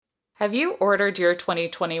Have you ordered your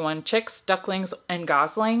 2021 chicks, ducklings, and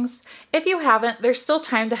goslings? If you haven't, there's still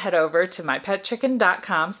time to head over to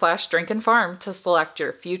mypetchicken.com/drinkandfarm to select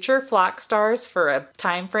your future flock stars for a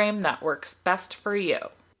time frame that works best for you.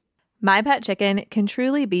 My Pet Chicken can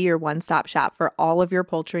truly be your one-stop shop for all of your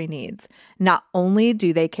poultry needs. Not only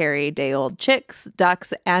do they carry day-old chicks,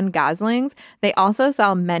 ducks, and goslings, they also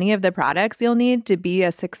sell many of the products you'll need to be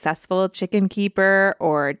a successful chicken keeper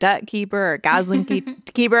or duck keeper or gosling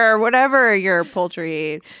keeper or whatever your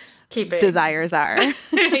poultry desires are.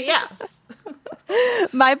 Yes.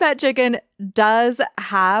 My Pet Chicken does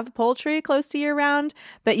have poultry close to year-round,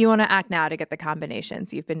 but you want to act now to get the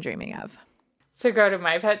combinations you've been dreaming of. So go to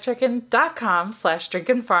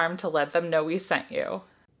mypetchicken.com/drinkandfarm to let them know we sent you.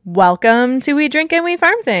 Welcome to We Drink and We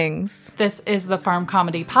Farm Things. This is the Farm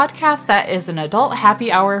Comedy Podcast that is an adult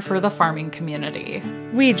happy hour for the farming community.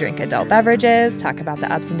 We drink adult beverages, talk about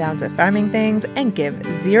the ups and downs of farming things, and give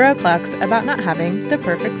zero clucks about not having the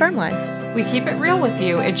perfect farm life. We keep it real with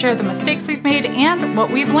you and share the mistakes we've made and what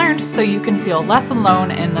we've learned so you can feel less alone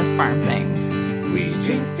in this farm thing. We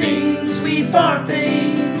drink things, we farm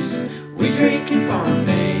things. We drink and farm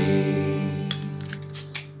things.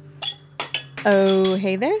 Oh,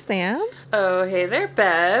 hey there, Sam. Oh, hey there,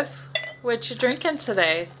 Bev. What you drinking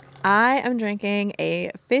today? I am drinking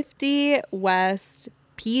a 50 West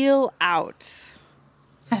Peel Out.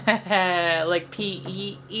 Like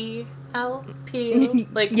P-E-E-L? Peel?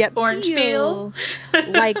 Like Yep, orange peel?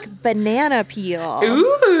 Like banana peel.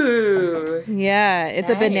 Ooh. Yeah,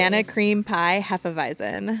 it's a banana Nice. cream pie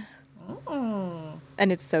Hefeweizen. And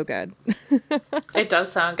it's so good. It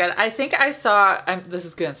does sound good. I think I saw, this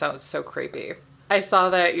is going to sound so creepy. I saw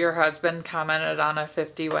that your husband commented on a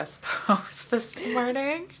 50 West post this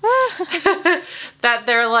morning. That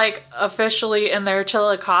they're like officially in their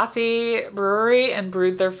Chillicothe brewery and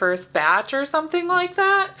brewed their first batch or something like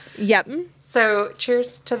that. Yep. So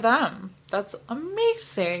cheers to them. That's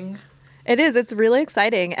amazing. It is. It's really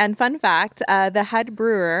exciting. And fun fact, the head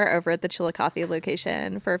brewer over at the Chillicothe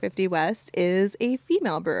location for 50 West is a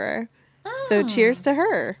female brewer. So cheers to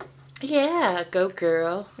her. Yeah, go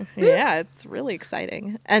girl. Yeah, it's really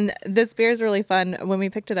exciting. And this beer is really fun. When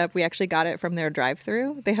we picked it up, we actually got it from their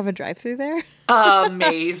drive-thru. They have a drive-thru there.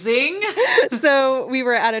 Amazing. So we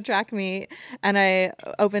were at a track meet and I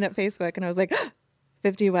opened up Facebook and I was like,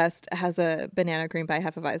 50 West has a banana cream pie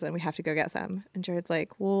Hefeweizen. We have to go get some. And Jared's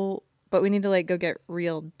like, well, but we need to like go get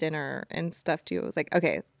real dinner and stuff too. I was like,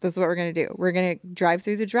 okay, this is what we're going to do. We're going to drive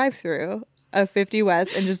through the drive-thru of 50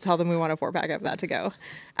 West and just tell them we want a 4-pack of that to go.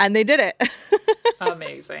 And they did it.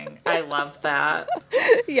 Amazing. I love that.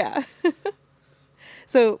 Yeah.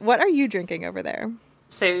 So what are you drinking over there?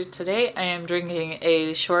 So today I am drinking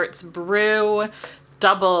a Shorts Brew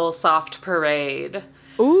Double Soft Parade.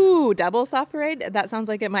 Ooh, double soft parade? That sounds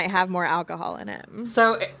like it might have more alcohol in it.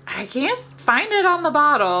 So I can't find it on the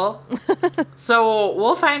bottle. So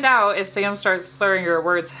we'll find out if Sam starts slurring her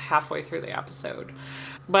words halfway through the episode.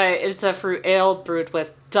 But it's a fruit ale brewed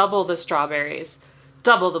with double the strawberries,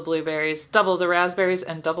 double the blueberries, double the raspberries,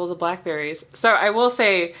 and double the blackberries. So I will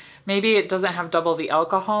say maybe it doesn't have double the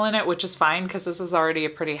alcohol in it, which is fine because this is already a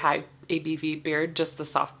pretty high ABV beer, just the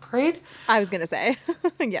soft parade. I was going to say.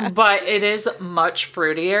 Yeah. But it is much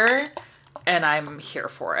fruitier, and I'm here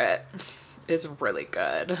for it. It's really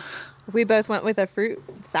good. We both went with a fruit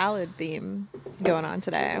salad theme going on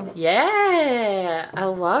today. Yeah, I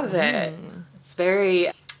love it. It's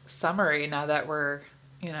very summery now that we're,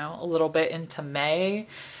 a little bit into May.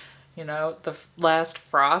 The last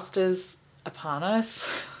frost is upon us.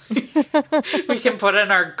 We can put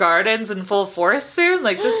in our gardens in full force soon.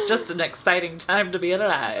 Like, this is just an exciting time to be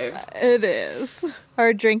alive. It is.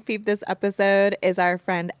 Our drink peep this episode is our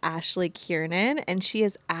friend Ashley Kiernan, and she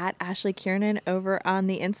is at Ashley Kiernan over on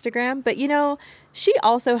the Instagram. But she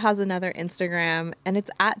also has another Instagram, and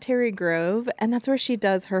it's at Terry Grove, and that's where she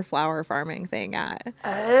does her flower farming thing at.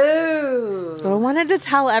 Oh. So I wanted to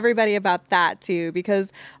tell everybody about that too,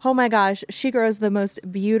 because oh my gosh, she grows the most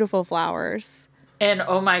beautiful flowers. And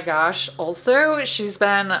oh my gosh, also, she's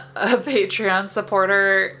been a Patreon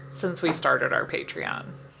supporter since we started our Patreon.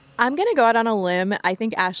 I'm going to go out on a limb. I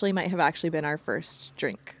think Ashley might have actually been our first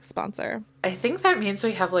drink sponsor. I think that means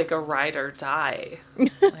we have like a ride or die.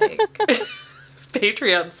 Like,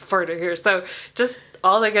 Patreon supporter here. So just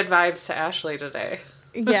all the good vibes to Ashley today.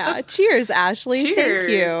 Yeah. Cheers, Ashley. Cheers.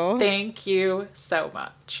 Thank you. Thank you so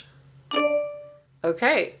much.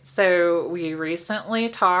 Okay, so we recently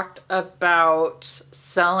talked about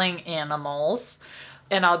selling animals,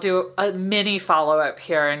 and I'll do a mini follow-up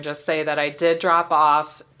here and just say that I did drop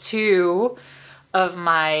off 2 of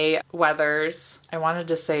my wethers. I wanted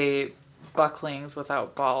to say bucklings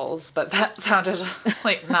without balls, but that sounded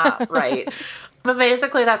like not right. But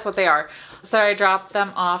basically that's what they are. So I dropped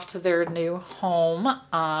them off to their new home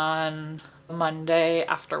on Monday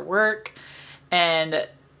after work and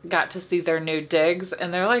got to see their new digs,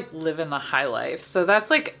 and they're like living the high life. So that's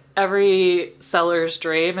like every seller's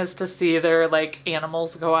dream, is to see their like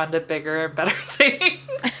animals go on to bigger and better things.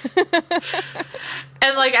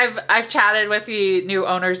 And like I've chatted with the new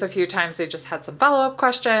owners a few times. They just had some follow-up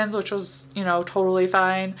questions, which was, totally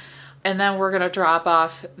fine. And then we're going to drop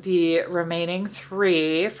off the remaining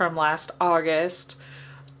 3 from last August.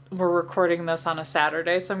 We're recording this on a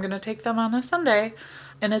Saturday, so I'm going to take them on a Sunday.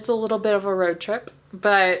 And it's a little bit of a road trip,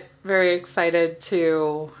 but very excited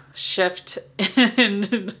to shift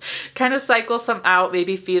and kind of cycle some out,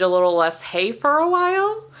 maybe feed a little less hay for a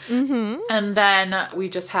while. Mm-hmm. And then we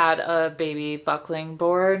just had a baby buckling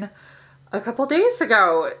born a couple days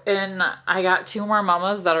ago, and I got 2 more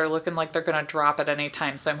mamas that are looking like they're going to drop at any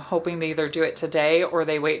time. So I'm hoping they either do it today or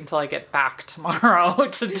they wait until I get back tomorrow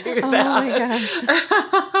to do that. Oh my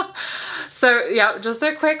gosh. So yeah, just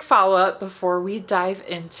a quick follow-up before we dive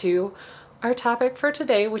into our topic for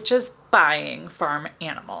today, which is buying farm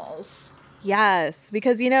animals. Yes,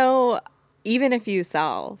 because, even if you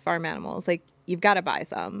sell farm animals, like, you've got to buy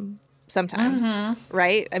some sometimes,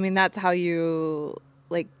 right? I mean, that's how you,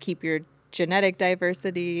 like, keep your genetic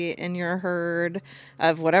diversity in your herd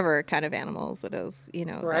of whatever kind of animals it is,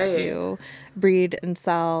 that you breed and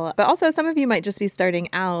sell. But also, some of you might just be starting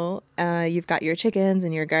out. You've got your chickens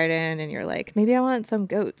in your garden and you're like, maybe I want some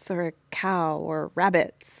goats or a cow or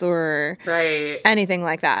rabbits or anything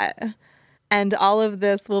like that. And all of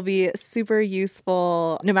this will be super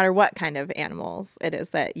useful no matter what kind of animals it is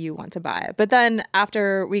that you want to buy. But then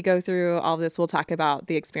after we go through all of this, we'll talk about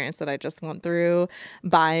the experience that I just went through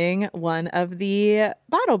buying one of the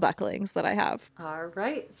bottle bucklings that I have. All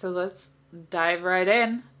right. So let's dive right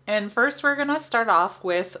in. And first, we're going to start off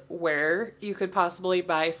with where you could possibly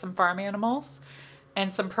buy some farm animals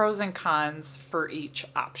and some pros and cons for each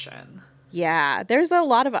option. Yeah, there's a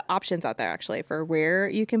lot of options out there, actually, for where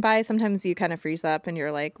you can buy. Sometimes you kind of freeze up and you're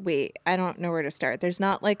like, wait, I don't know where to start. There's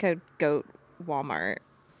not like a goat Walmart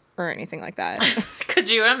or anything like that. Could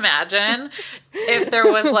you imagine if there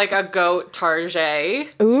was like a goat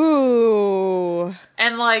Target? Ooh.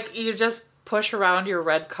 And like you just push around your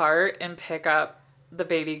red cart and pick up the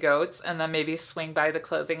baby goats and then maybe swing by the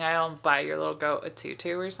clothing aisle and buy your little goat a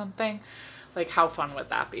tutu or something. Like, how fun would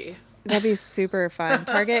that be? That'd be super fun.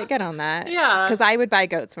 Target, get on that. Yeah. Because I would buy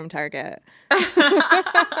goats from Target.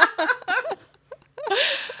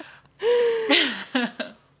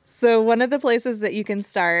 So one of the places that you can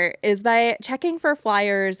start is by checking for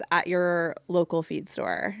flyers at your local feed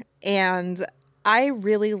store. And I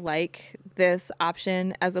really like this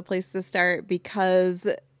option as a place to start because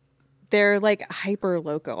they're like hyper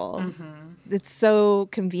local. Mm-hmm. It's so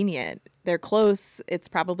convenient. They're close. It's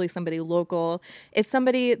probably somebody local. It's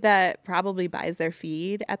somebody that probably buys their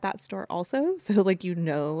feed at that store also. So like,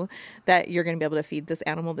 that you're going to be able to feed this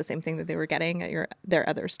animal the same thing that they were getting at their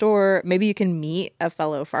other store. Maybe you can meet a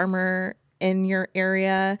fellow farmer in your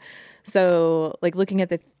area. So like looking at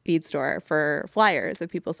the feed store for flyers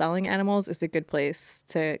of people selling animals is a good place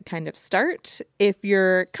to kind of start if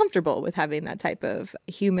you're comfortable with having that type of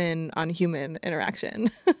human on human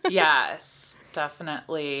interaction. Yes.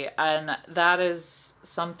 Definitely. And that is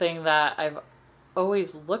something that I've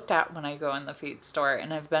always looked at when I go in the feed store,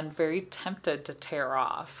 and I've been very tempted to tear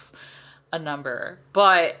off a number,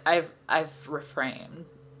 but I've refrained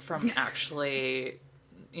from actually,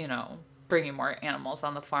 bringing more animals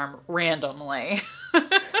on the farm randomly.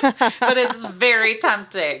 But it's very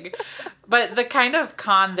tempting. But the kind of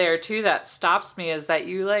con there too that stops me is that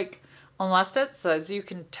you unless it says you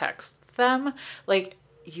can text them,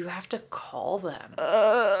 you have to call them.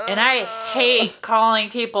 And I hate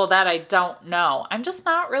calling people that I don't know. I'm just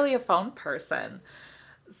not really a phone person.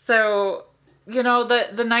 So,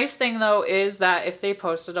 the nice thing though is that if they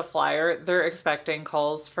posted a flyer, they're expecting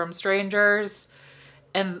calls from strangers,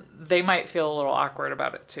 and they might feel a little awkward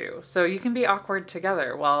about it too. So you can be awkward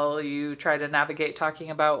together while you try to navigate talking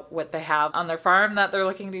about what they have on their farm that they're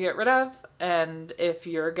looking to get rid of, and if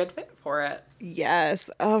you're a good fit for it. Yes.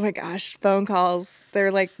 Oh my gosh. Phone calls.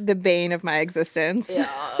 They're like the bane of my existence.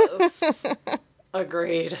 Yes.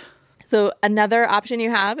 Agreed. So another option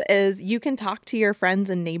you have is you can talk to your friends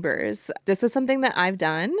and neighbors. This is something that I've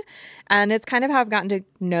done, and it's kind of how I've gotten to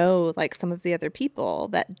know some of the other people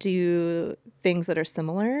that do things that are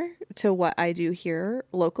similar to what I do here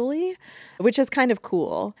locally, which is kind of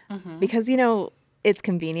cool because, it's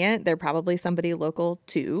convenient. They're probably somebody local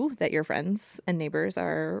too that your friends and neighbors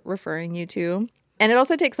are referring you to. And it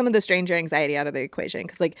also takes some of the stranger anxiety out of the equation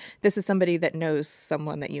because, like, this is somebody that knows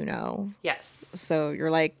someone that you know. Yes. So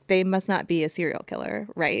you're like, they must not be a serial killer,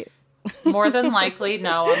 right? More than likely,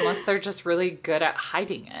 no, unless they're just really good at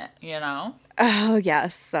hiding it, you know? Oh,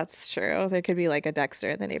 yes, that's true. There could be like a Dexter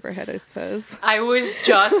in the neighborhood, I suppose. I was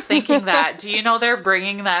just thinking that. Do you know they're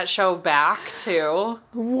bringing that show back too?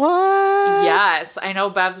 What? Yes. I know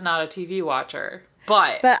Bev's not a TV watcher,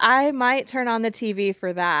 but I might turn on the TV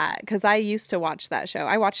for that because I used to watch that show.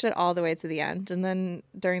 I watched it all the way to the end. And then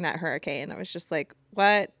during that hurricane, I was just like,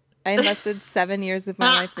 what? I invested 7 years of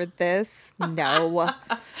my life for this? No.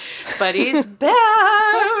 but he's back.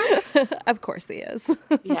 Of course he is.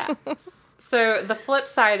 Yes. So the flip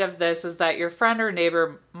side of this is that your friend or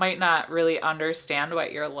neighbor might not really understand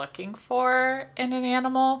what you're looking for in an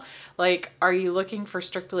animal. Like, are you looking for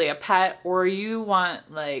strictly a pet, or you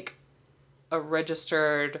want like a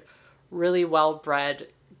registered, really well-bred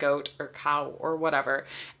goat or cow or whatever?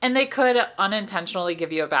 And they could unintentionally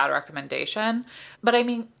give you a bad recommendation. But I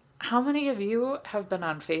mean, how many of you have been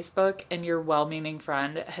on Facebook and your well-meaning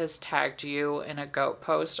friend has tagged you in a goat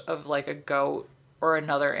post of like a goat or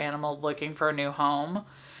another animal looking for a new home,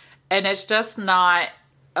 and it's just not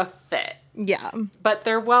a fit? Yeah. But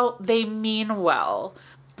they mean well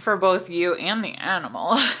for both you and the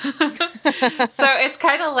animal. So it's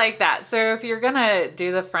kind of like that. So if you're gonna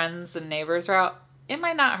do the friends and neighbors route, it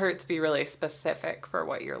might not hurt to be really specific for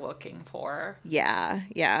what you're looking for. Yeah.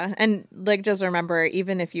 Yeah. And like, just remember,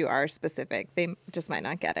 even if you are specific, they just might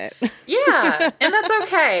not get it. Yeah. And that's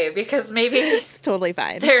okay, because maybe It's totally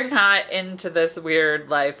fine. they're not into this weird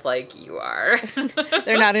life like you are.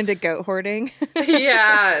 They're not into goat hoarding.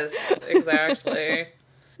 Yes, exactly.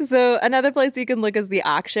 So another place you can look is the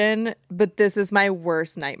auction, but this is my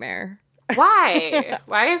worst nightmare. Why?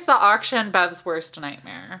 Why is the auction Bev's worst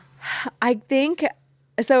nightmare? I think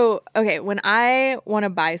so. Okay, when I want to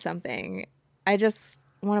buy something, I just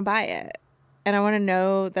want to buy it, and I want to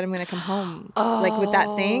know that I'm going to come home like with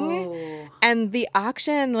that thing. And the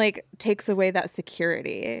auction like takes away that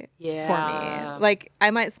security for Yeah. me. Like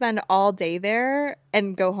I might spend all day there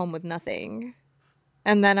and go home with nothing.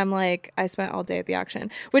 And then I'm like, I spent all day at the auction,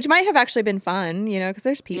 which might have actually been fun, you know, because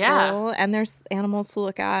there's people and there's animals to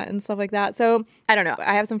look at and stuff like that. So I don't know.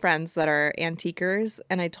 I have some friends that are antiquers,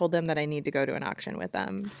 and I told them that I need to go to an auction with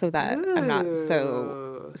them so that I'm not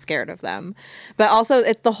so scared of them. But also,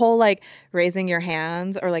 it's the whole like raising your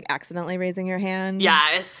hands or like accidentally raising your hand.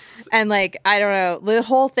 Yes. And like, I don't know, the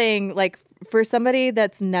whole thing, like for somebody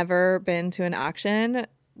that's never been to an auction,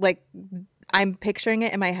 like I'm picturing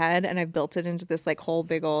it in my head and I've built it into this like whole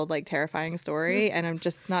big old like terrifying story, and I'm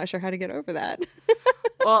just not sure how to get over that.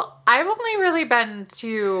 Well, I've only really been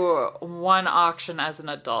to one auction as an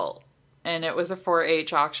adult, and it was a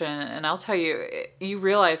 4-H auction, and I'll tell you, you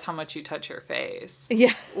realize how much you touch your face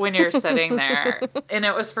Yeah. when you're sitting there. And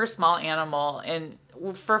it was for small animal, and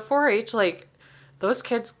for 4-H, like, those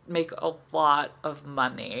kids make a lot of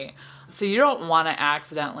money. So you don't want to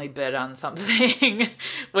accidentally bid on something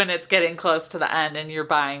when it's getting close to the end and you're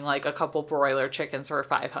buying like a couple broiler chickens for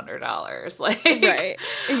 $500. Like, Right.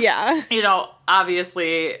 Yeah. you know,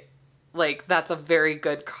 obviously, like, that's a very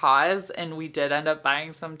good cause, and we did end up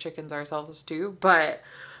buying some chickens ourselves too. But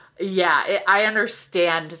yeah, I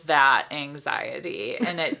understand that anxiety,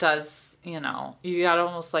 and it does, you know, you gotta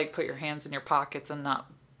almost like put your hands in your pockets and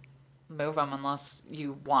not move them unless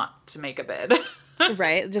you want to make a bid.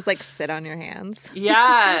 Right. Just like sit on your hands.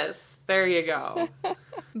 Yes, there you go.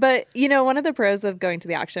 But, you know, one of the pros of going to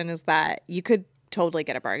the auction is that you could totally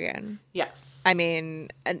get a bargain. Yes. I mean,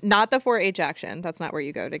 not the 4-H auction. That's not where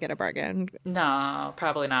you go to get a bargain. No,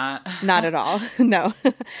 probably not. Not at all. No.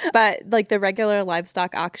 But like the regular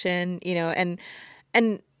livestock auction, you know, and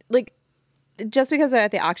like just because they're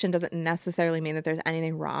at the auction doesn't necessarily mean that there's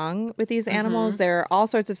anything wrong with these animals. There are all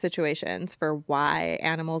sorts of situations for why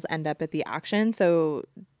animals end up at the auction. So,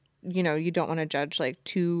 you know, you don't want to judge like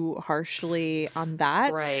too harshly on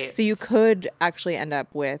that. Right. So you could actually end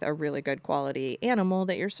up with a really good quality animal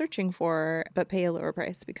that you're searching for, but pay a lower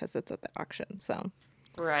price because it's at the auction. So.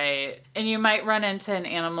 Right. And you might run into an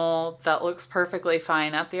animal that looks perfectly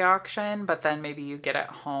fine at the auction, but then maybe you get it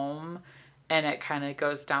home and it kind of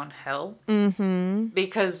goes downhill. Mm-hmm.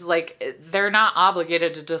 Because, like, they're not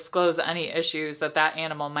obligated to disclose any issues that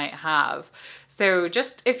animal might have. So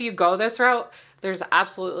just if you go this route, there's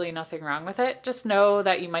absolutely nothing wrong with it. Just know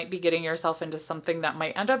that you might be getting yourself into something that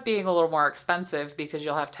might end up being a little more expensive because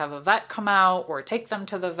you'll have to have a vet come out or take them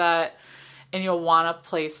to the vet, and you'll want a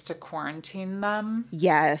place to quarantine them.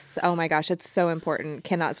 Yes. Oh my gosh, it's so important.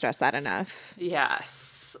 Cannot stress that enough.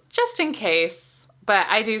 Yes. Just in case. But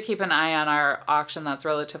I do keep an eye on our auction that's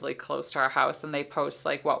relatively close to our house, and they post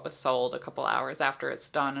like what was sold a couple hours after it's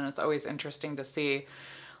done, and it's always interesting to see.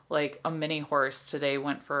 Like a mini horse today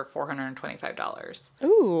went for $425.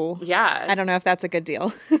 Ooh. Yes. I don't know if that's a good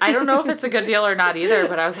deal. I don't know if it's a good deal or not either,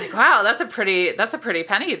 but I was like, wow, that's a pretty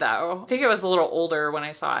penny though. I think it was a little older when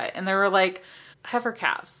I saw it. And they were like heifer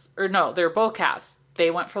calves. Or no, they're bull calves.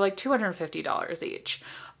 They went for like $250 each.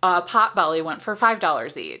 Potbelly went for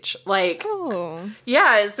 $5 each. Like, Oh.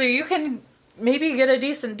 yeah, so you can maybe get a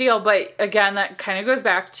decent deal, but again, that kind of goes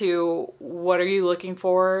back to what are you looking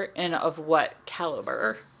for and of what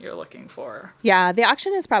caliber you're looking for. Yeah, the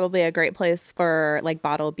auction is probably a great place for like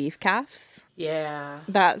bottle beef calves. Yeah.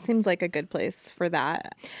 That seems like a good place for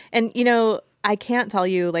that. And, you know, I can't tell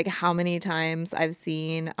you like how many times I've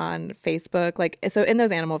seen on Facebook, like, so in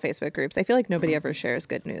those animal Facebook groups, I feel like nobody ever shares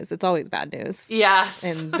good news. It's always bad news Yes.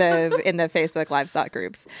 in the Facebook livestock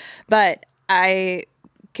groups. But I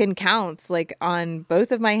can count like on both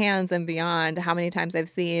of my hands and beyond how many times I've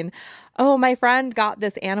seen, oh, my friend got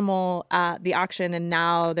this animal at the auction and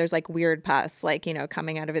now there's like weird pus, like, you know,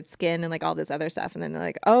 coming out of its skin and like all this other stuff. And then they're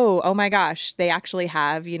like, oh my gosh, they actually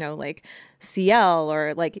have, you know, like CL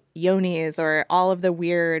or like Yonis or all of the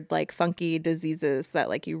weird, like funky diseases that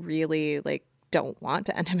like you really like don't want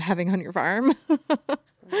to end up having on your farm.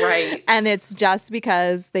 Right. And it's just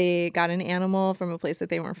because they got an animal from a place that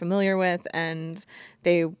they weren't familiar with and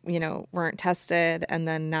they, you know, weren't tested. And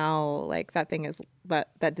then now like that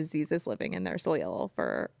disease is living in their soil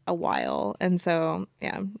for a while. And so,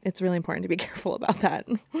 yeah, it's really important to be careful about that.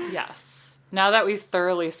 Yes. Now that we've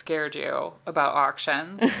thoroughly scared you about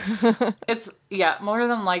auctions, it's, yeah, more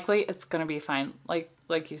than likely it's going to be fine.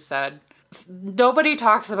 Like you said, nobody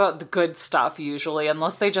talks about the good stuff usually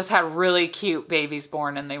unless they just had really cute babies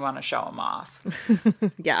born and they want to show them off.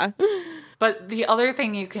 Yeah. But the other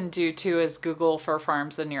thing you can do too is Google for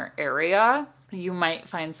farms in your area. You might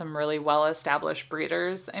find some really well-established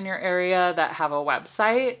breeders in your area that have a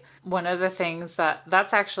website. One of the things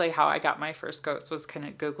that's actually how I got my first goats was kind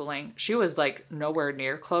of Googling. She was like nowhere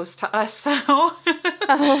near close to us though.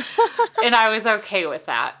 And I was okay with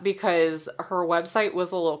that because her website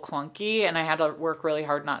was a little clunky and I had to work really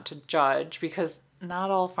hard not to judge because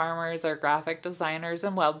not all farmers are graphic designers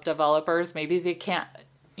and web developers. Maybe they can't,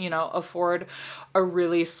 you know, afford a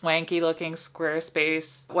really swanky looking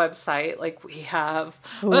Squarespace website like we have.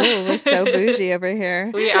 Ooh, we're so bougie over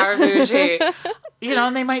here. We are bougie. You know,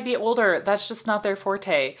 and they might be older. That's just not their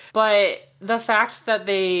forte. But the fact that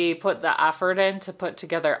they put the effort in to put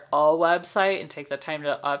together a website and take the time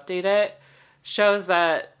to update it shows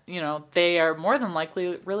that, you know, they are more than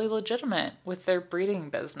likely really legitimate with their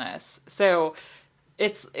breeding business. So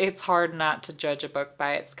it's hard not to judge a book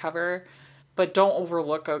by its cover, but don't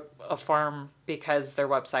overlook a farm because their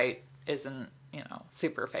website isn't, you know,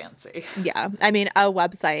 super fancy. Yeah. I mean, a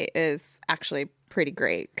website is actually pretty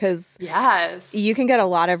great because yes, you can get a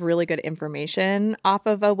lot of really good information off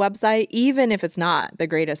of a website. Even if it's not the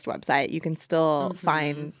greatest website, you can still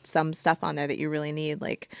find some stuff on there that you really need.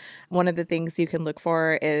 Like one of the things you can look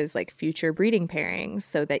for is like future breeding pairings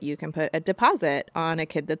so that you can put a deposit on a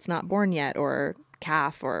kid that's not born yet or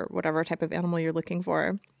calf or whatever type of animal you're looking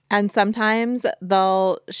for. And sometimes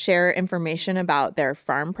they'll share information about their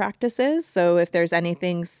farm practices. So if there's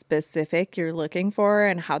anything specific you're looking for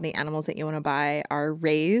and how the animals that you want to buy are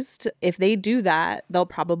raised, if they do that, they'll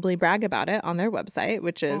probably brag about it on their website,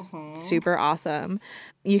 which is super awesome.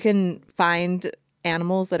 You can find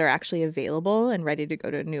animals that are actually available and ready to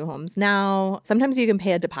go to new homes now. Sometimes you can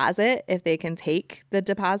pay a deposit if they can take the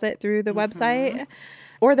deposit through the website.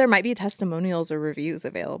 Or there might be testimonials or reviews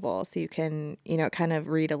available so you can, you know, kind of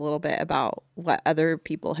read a little bit about what other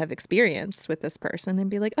people have experienced with this person and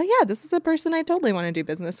be like, oh, yeah, this is a person I totally want to do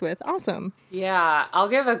business with. Awesome. Yeah, I'll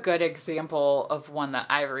give a good example of one that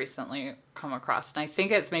I've recently come across. And I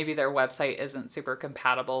think it's maybe their website isn't super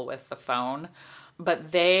compatible with the phone,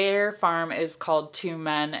 but their farm is called Two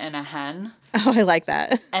Men and a Hen. Oh, I like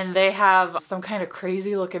that. And they have some kind of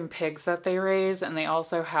crazy looking pigs that they raise. And they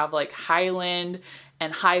also have like Highland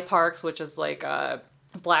and High Parks, which is like a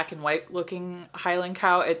black and white looking Highland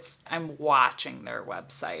cow. I'm watching their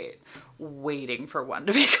website, waiting for one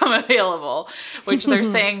to become available, which they're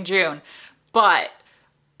saying June. But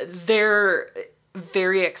they're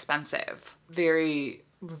very expensive. Very,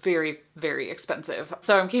 very, very expensive.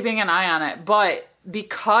 So I'm keeping an eye on it. But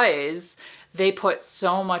because they put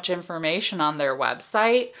so much information on their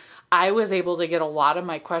website, I was able to get a lot of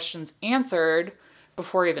my questions answered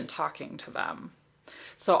before even talking to them.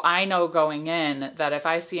 So I know going in that if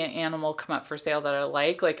I see an animal come up for sale that I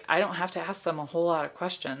like, I don't have to ask them a whole lot of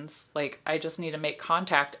questions. Like, I just need to make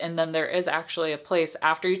contact. And then there is actually a place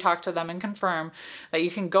after you talk to them and confirm that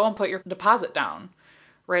you can go and put your deposit down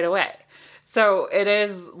right away. So it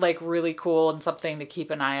is like really cool and something to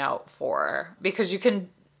keep an eye out for, because you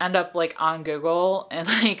can end up like on Google and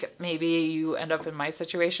like maybe you end up in my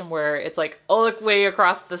situation where it's like all the way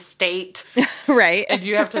across the state. Right. And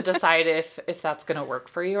you have to decide if that's going to work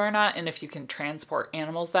for you or not, and if you can transport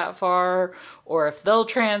animals that far or if they'll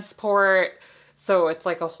transport. So it's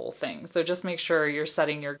like a whole thing. So just make sure you're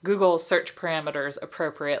setting your Google search parameters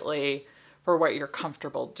appropriately for what you're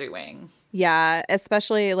comfortable doing. Yeah,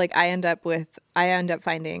 especially like I end up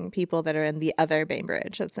finding people that are in the other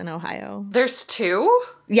Bainbridge that's in Ohio. There's two?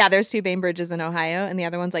 Yeah, there's 2 Bainbridges in Ohio, and the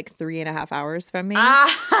other one's like 3.5 hours from me.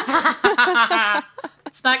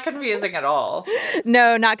 It's not confusing at all.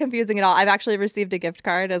 No, not confusing at all. I've actually received a gift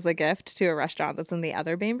card as a gift to a restaurant that's in the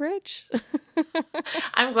other Bainbridge.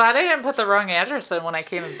 I'm glad I didn't put the wrong address in when I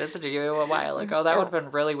came and visited you a while ago. That would have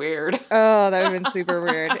been really weird. Oh, that would have been super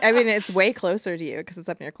weird. I mean, it's way closer to you because it's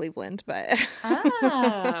up near Cleveland, but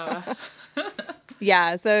Oh.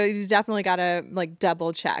 yeah, so you definitely got to like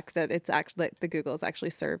double check that it's actually the Google has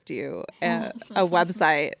actually served you a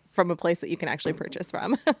website from a place that you can actually purchase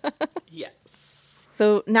from. Yes.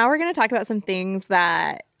 So now we're going to talk about some things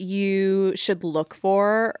that you should look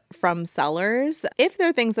for from sellers if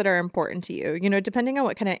they're things that are important to you. You know, depending on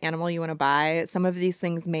what kind of animal you want to buy, some of these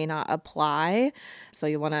things may not apply. So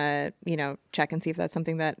you want to, check and see if that's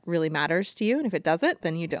something that really matters to you. And if it doesn't,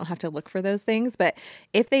 then you don't have to look for those things. But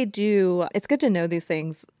if they do, it's good to know these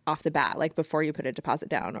things off the bat, like before you put a deposit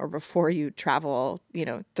down or before you travel,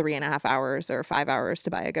 3.5 hours or 5 hours to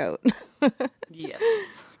buy a goat. Yes.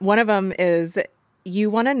 One of them is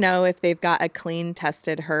you want to know if they've got a clean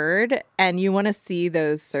tested herd, and you want to see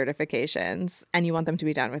those certifications, and you want them to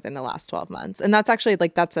be done within the last 12 months. And that's actually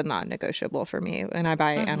that's a non-negotiable for me. When I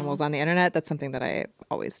buy animals on the internet, that's something that I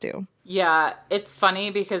always do. Yeah, it's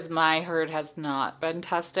funny because my herd has not been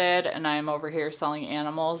tested and I'm over here selling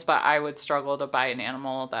animals, but I would struggle to buy an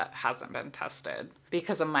animal that hasn't been tested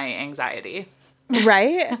because of my anxiety.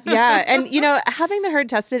 Right? Yeah. And, having the herd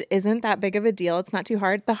tested isn't that big of a deal. It's not too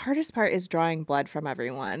hard. The hardest part is drawing blood from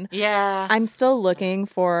everyone. Yeah. I'm still looking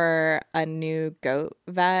for a new goat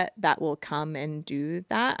vet that will come and do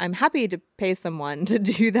that. I'm happy to pay someone to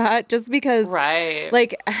do that just because, right.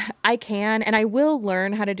 I can and I will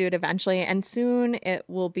learn how to do it eventually. And soon it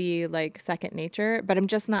will be like second nature, but I'm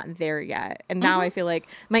just not there yet. And now I feel like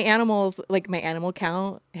my animal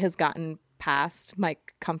count has gotten past my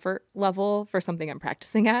comfort level for something I'm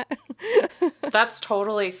practicing at. That's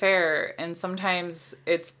totally fair. And sometimes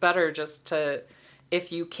it's better just to,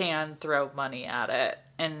 if you can, throw money at it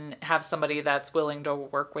and have somebody that's willing to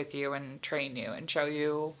work with you and train you and show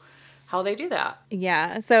you how they do that.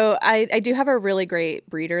 Yeah. So I do have a really great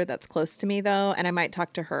breeder that's close to me, though, and I might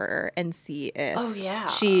talk to her and see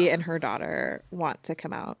if she and her daughter want to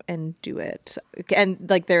come out and do it. And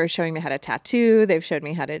they're showing me how to tattoo. They've showed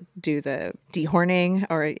me how to do the dehorning,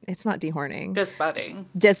 or it's not dehorning. Disbudding.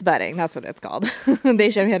 Disbudding. That's what it's called. They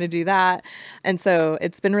showed me how to do that. And so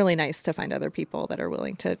it's been really nice to find other people that are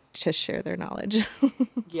willing to just share their knowledge.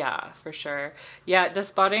 Yeah, for sure. Yeah,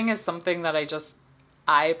 disbudding is something that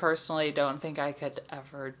I personally don't think I could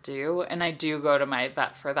ever do. And I do go to my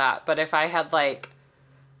vet for that. But if I had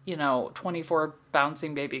 24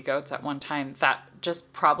 bouncing baby goats at one time, that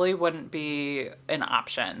just probably wouldn't be an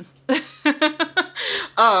option.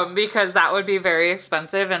 Because that would be very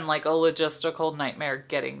expensive and a logistical nightmare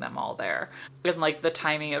getting them all there. And the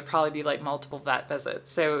timing, it would probably be multiple vet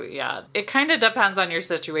visits. So yeah, it kind of depends on your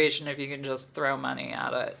situation if you can just throw money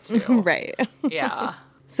at it too. Right. Yeah.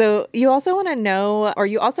 So you also want to know, or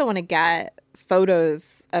you also want to get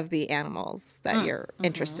photos of the animals that you're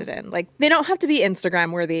interested in. They don't have to be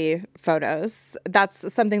Instagram worthy photos.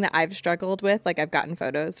 That's something that I've struggled with. I've gotten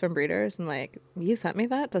photos from breeders and you sent me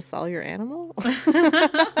that to sell your animal?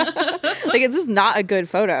 It's just not a good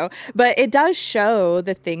photo, but it does show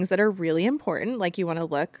the things that are really important. You want to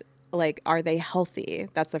look are they healthy?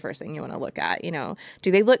 That's the first thing you want to look at. Do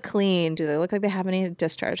they look clean? Do they look like they have any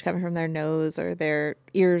discharge coming from their nose or their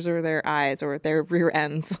ears or their eyes or their rear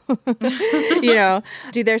ends?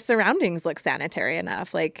 Do their surroundings look sanitary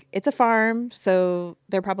enough? It's a farm, so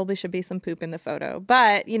there probably should be some poop in the photo,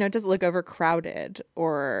 but does it look overcrowded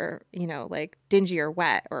or dingy or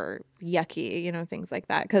wet or yucky, things like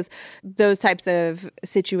that, because those types of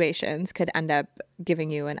situations could end up giving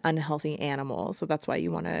you an unhealthy animal. So that's why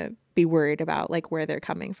you want to be worried about where they're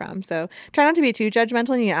coming from. So try not to be too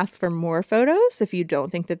judgmental, and you ask for more photos if you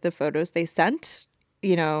don't think that the photos they sent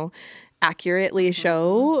accurately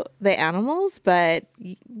show the animals, but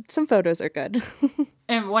some photos are good.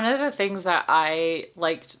 And one of the things that I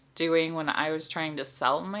liked doing when I was trying to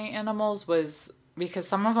sell my animals was because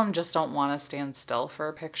some of them just don't want to stand still for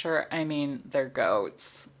a picture. I mean, they're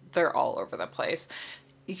goats. They're all over the place.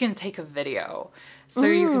 You can take a video. So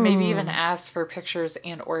you can maybe even ask for pictures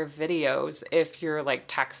and or videos if you're like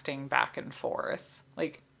texting back and forth.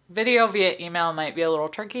 Like video via email might be a little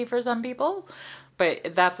tricky for some people,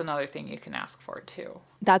 but that's another thing you can ask for too.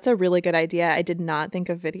 That's a really good idea. I did not think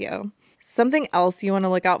of video. Something else you want to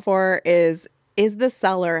look out for is the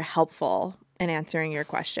seller helpful in answering your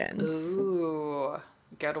questions? Ooh,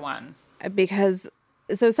 good one. Because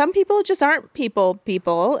so some people just aren't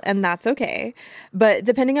people, and that's okay. But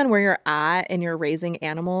depending on where you're at in your raising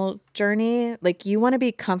animal journey, like you want to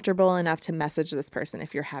be comfortable enough to message this person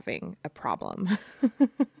if you're having a problem.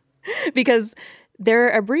 Because they're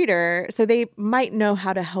a breeder, so they might know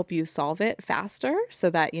how to help you solve it faster so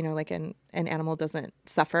that, like an animal doesn't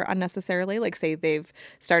suffer unnecessarily. Like say they've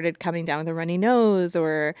started coming down with a runny nose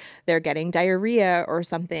or they're getting diarrhea or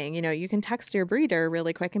something, you can text your breeder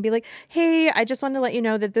really quick and be like, hey, I just wanted to let you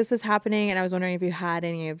know that this is happening and I was wondering if you had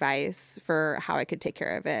any advice for how I could take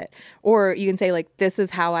care of it. Or you can say like, this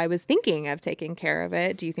is how I was thinking of taking care of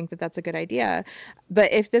it. Do you think that that's a good idea?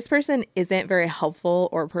 But if this person isn't very helpful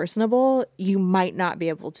or personable, you might not be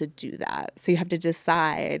able to do that. So you have to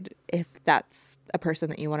decide if that's a person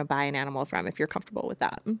that you want to buy an animal from, if you're comfortable with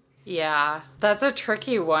that. Yeah, that's a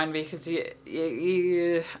tricky one because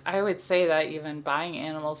I would say that even buying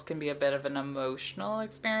animals can be a bit of an emotional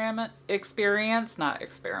experience, not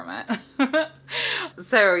experiment.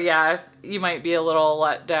 So yeah, you might be a little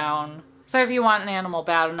let down. So if you want an animal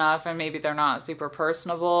bad enough and maybe they're not super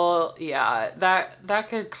personable, yeah, that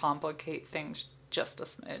could complicate things just a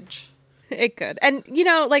smidge. It could. And,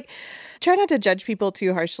 try not to judge people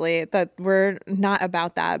too harshly. That we're not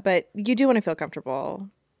about that. But you do want to feel comfortable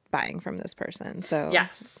buying from this person. So,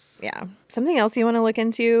 yes. Yeah. Something else you want to look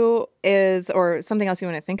into or something else you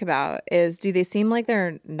want to think about is, do they seem like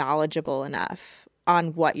they're knowledgeable enough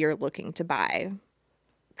on what you're looking to buy?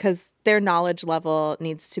 Because their knowledge level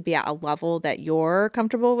needs to be at a level that you're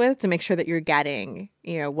comfortable with to make sure that you're getting,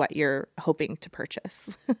 what you're hoping to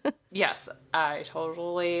purchase. Yes, I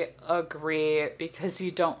totally agree because you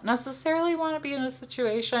don't necessarily want to be in a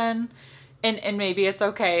situation, and maybe it's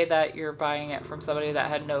okay that you're buying it from somebody that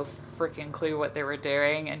had no freaking clue what they were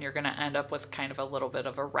doing and you're going to end up with kind of a little bit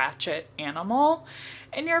of a ratchet animal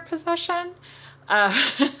in your possession.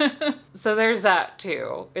 So there's that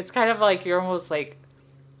too. It's kind of like you're almost like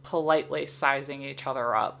politely sizing each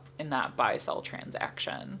other up in that buy-sell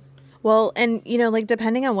transaction. Well, and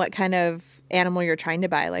depending on what kind of animal you're trying to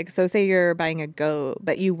buy, like so say you're buying a goat,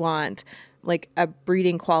 but you want like a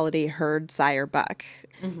breeding quality herd sire buck,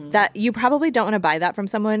 that you probably don't want to buy that from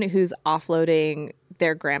someone who's offloading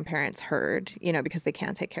their grandparents' herd, because they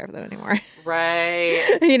can't take care of them anymore. Right.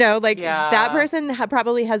 That person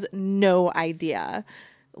probably has no idea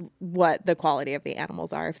what the quality of the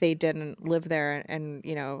animals are if they didn't live there and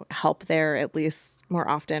help there at least more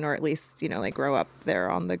often, or at least grow up there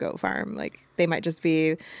on the goat farm. Like they might just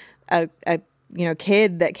be a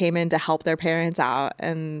kid that came in to help their parents out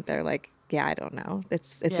and they're like, yeah, I don't know,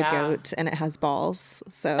 it's a goat and it has balls,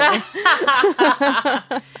 so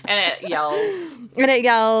and it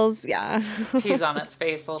yells, yeah. pees on its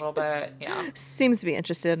face a little bit. Yeah, seems to be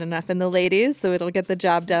interested enough in the ladies, so it'll get the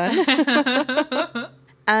job done.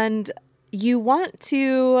 And you want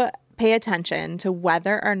to pay attention to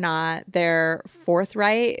whether or not they're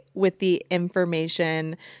forthright with the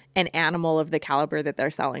information an animal of the caliber that they're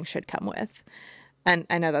selling should come with. And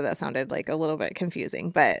I know that sounded like a little bit confusing,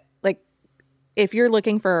 but like if you're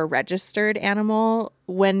looking for a registered animal,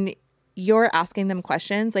 when you're asking them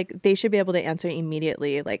questions, like they should be able to answer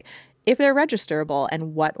immediately, like if they're registerable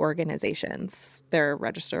and what organizations they're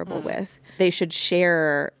registerable with. They should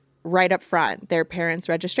share right up front their parents'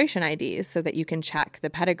 registration IDs so that you can check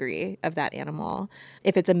the pedigree of that animal.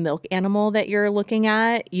 If it's a milk animal that you're looking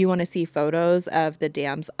at, you want to see photos of the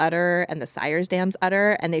dam's udder and the sire's dam's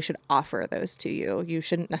udder, and they should offer those to you. You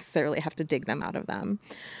shouldn't necessarily have to dig them out of them.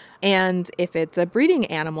 And if it's a breeding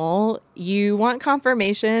animal, you want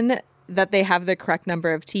confirmation that they have the correct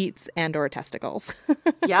number of teats and or testicles.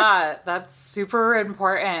 Yeah, that's super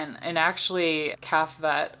important. And actually, Calf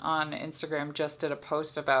Vet on Instagram just did a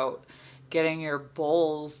post about getting your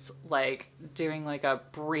bulls, like doing like a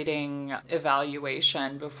breeding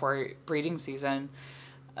evaluation before breeding season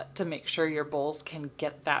to make sure your bulls can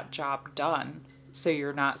get that job done. So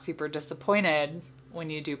you're not super disappointed when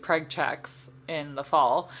you do preg checks in the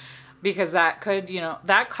fall. because that could,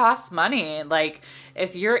 that costs money. Like,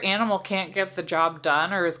 if your animal can't get the job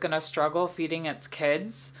done or is going to struggle feeding its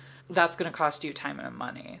kids, that's going to cost you time and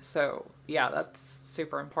money. So, yeah, that's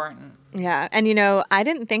super important. Yeah. And, I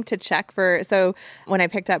didn't think to check so when I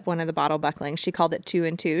picked up one of the bottle bucklings, she called it 2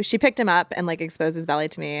 and 2. She picked him up and exposed his belly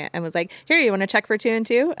to me and was like, here, you want to check for 2 and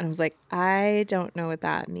 2? And I was like, I don't know what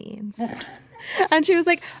that means. And she was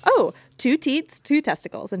like, oh, 2 teats, 2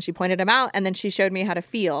 testicles. And she pointed them out. And then she showed me how to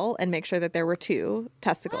feel and make sure that there were 2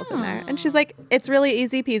 testicles in there. And she's like, it's really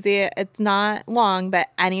easy peasy. It's not long, but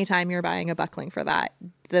anytime you're buying a buckling for that,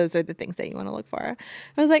 those are the things that you want to look for.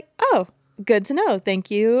 I was like, oh, good to know.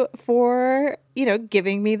 Thank you for,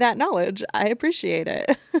 giving me that knowledge. I appreciate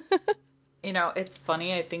it. It's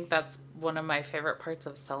funny. I think that's one of my favorite parts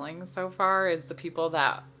of selling so far is the people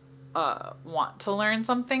that want to learn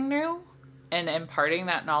something new. And imparting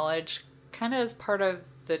that knowledge kind of as part of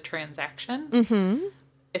the transaction. Mm-hmm.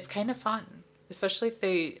 It's kind of fun, especially if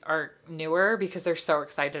they are newer because they're so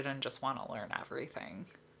excited and just want to learn everything.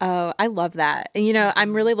 Oh, I love that. And,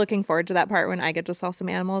 I'm really looking forward to that part when I get to sell some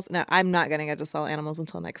animals. Now, I'm not going to get to sell animals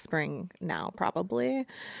until next spring now, probably.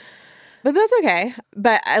 But that's okay.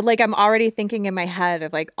 But I'm already thinking in my head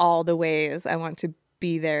of all the ways I want to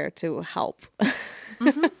be there to help.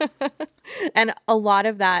 Mm-hmm. And a lot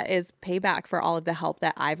of that is payback for all of the help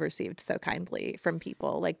that I've received so kindly from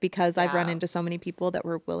people. Because I've run into so many people that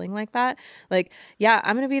were willing like that. I'm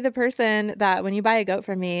going to be the person that when you buy a goat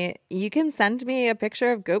from me, you can send me a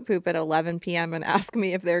picture of goat poop at 11 p.m. and ask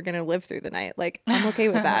me if they're going to live through the night. I'm okay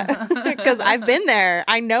with that because I've been there.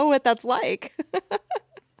 I know what that's like.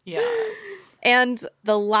 Yes. And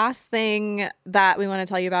the last thing that we want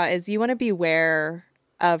to tell you about is you want to beware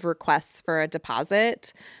of requests for a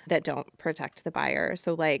deposit that don't protect the buyer.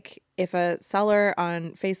 So if a seller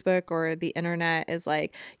on Facebook or the internet is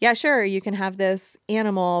like, yeah, sure, you can have this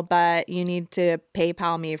animal, but you need to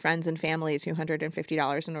PayPal me, friends and family,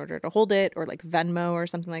 $250 in order to hold it, or Venmo or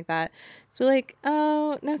something like that. So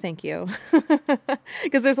oh, no, thank you.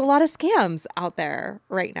 Because there's a lot of scams out there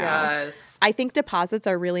right now. Yes. I think deposits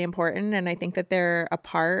are really important, and I think that they're a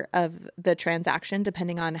part of the transaction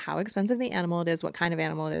depending on how expensive the animal it is, what kind of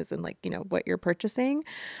animal it is, and what you're purchasing.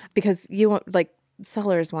 Because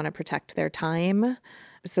sellers want to protect their time,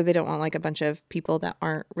 so they don't want a bunch of people that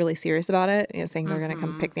aren't really serious about it, saying they're going to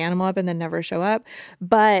come pick the animal up and then never show up.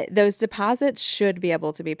 But those deposits should be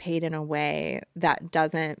able to be paid in a way that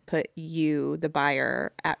doesn't put you, the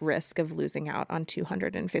buyer, at risk of losing out on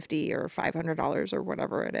 $250 or $500 or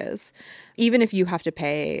whatever it is. Even if you have to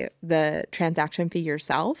pay the transaction fee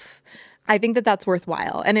yourself, I think that that's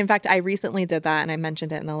worthwhile. And in fact, I recently did that, and I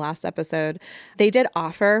mentioned it in the last episode. They did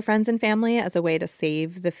offer friends and family as a way to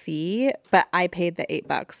save the fee, but I paid the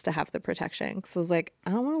 $8 to have the protection. So I was like,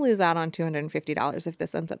 I don't want to lose out on $250 if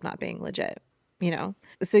this ends up not being legit,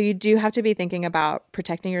 So you do have to be thinking about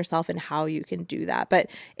protecting yourself and how you can do that.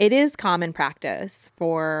 But it is common practice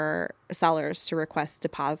for sellers to request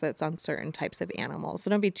deposits on certain types of animals.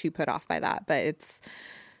 So don't be too put off by that, but it's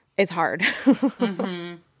hard.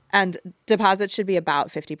 Mm-hmm. And deposits should be about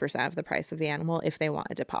 50% of the price of the animal if they want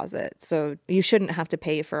a deposit. So you shouldn't have to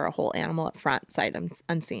pay for a whole animal up front, sight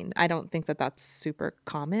unseen. I don't think that that's super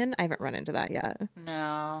common. I haven't run into that yet.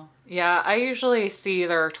 No. Yeah, I usually see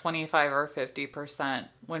either 25 or 50%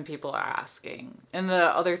 when people are asking. And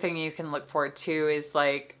the other thing you can look for too is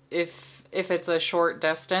if it's a short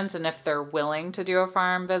distance and if they're willing to do a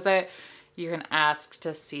farm visit, you can ask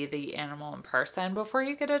to see the animal in person before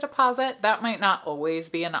you get a deposit. That might not always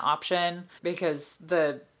be an option because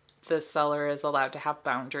the seller is allowed to have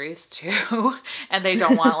boundaries too. And they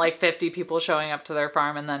don't want 50 people showing up to their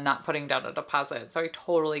farm and then not putting down a deposit. So I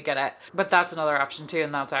totally get it. But that's another option too.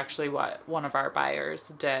 And that's actually what one of our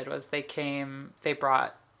buyers did was they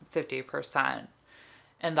brought 50%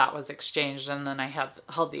 and that was exchanged. And then I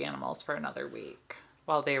held the animals for another week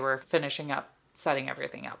while they were finishing up setting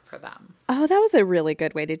everything up for them. Oh, that was a really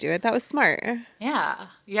good way to do it. That was smart. Yeah.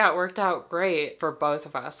 Yeah, it worked out great for both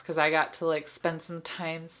of us because I got to spend some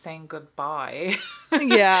time saying goodbye.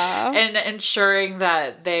 Yeah. And ensuring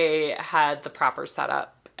that they had the proper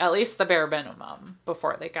setup, at least the bare minimum,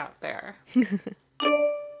 before they got there.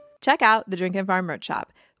 Check out the Drink and Farm merch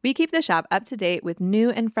shop. We keep the shop up to date with new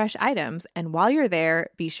and fresh items. And while you're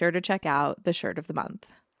there, be sure to check out the shirt of the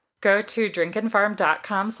month. Go to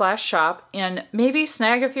drinkandfarm.com/shop and maybe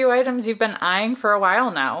snag a few items you've been eyeing for a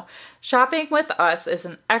while now. Shopping with us is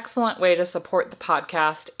an excellent way to support the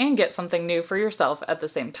podcast and get something new for yourself at the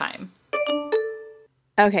same time.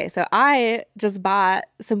 Okay, so I just bought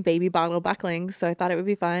some baby bottle bucklings, so I thought it would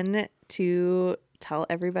be fun to tell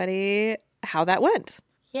everybody how that went.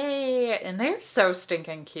 Yay. And they're so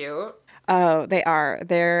stinking cute. Oh, they are.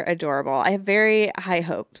 They're adorable. I have very high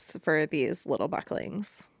hopes for these little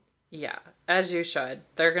bucklings. Yeah, as you should.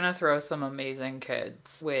 They're going to throw some amazing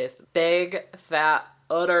kids with big, fat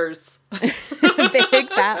udders. Big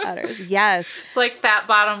fat udders. Yes. It's like Fat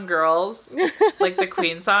Bottom Girls, like the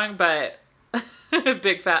Queen song, but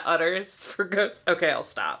big fat udders for goats. Okay, I'll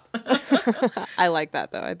stop. I like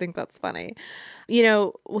that though. I think that's funny. You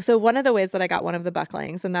know, so one of the ways that I got one of the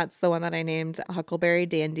bucklings, and that's the one that I named Huckleberry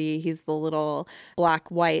Dandy. He's the little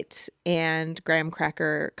black, white, and graham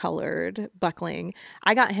cracker colored buckling.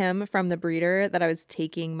 I got him from the breeder that I was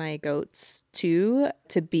taking my goats to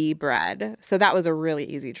be bred. So that was a really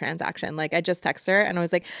easy transaction. Like I just texted her and I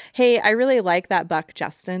was like, hey, I really like that buck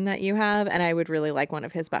Justin that you have, and I would really like one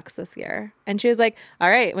of his bucks this year. And she was like, all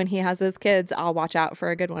right, when he has his kids, I'll watch out for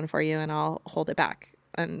a good one for you and I'll hold it back.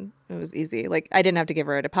 And it was easy. Like I didn't have to give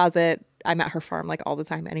her a deposit. I'm at her farm like all the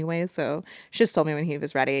time anyway. So she just told me when he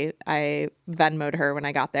was ready. I Venmo'd her when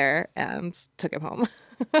I got there and took him home.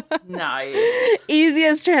 Nice.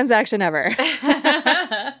 Easiest transaction ever.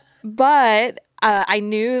 But I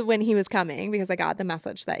knew when he was coming because I got the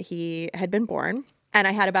message that he had been born. And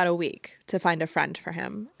I had about a week to find a friend for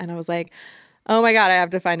him. And I was like, oh my God, I have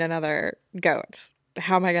to find another goat.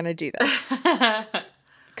 How am I going to do this?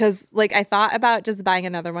 Because like I thought about just buying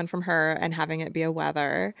another one from her and having it be a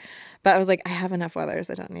wether. But I was like, I have enough wethers.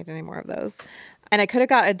 I don't need any more of those. And I could have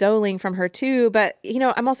got a doeling from her too. But, you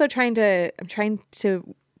know, I'm trying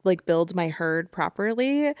to like build my herd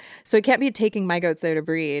properly. So I can't be taking my goats there to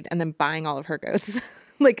breed and then buying all of her goats.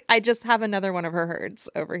 Like I just have another one of her herds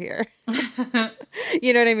over here.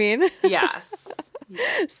 You know what I mean? Yes.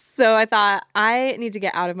 So I thought I need to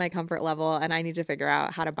get out of my comfort level and I need to figure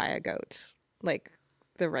out how to buy a goat like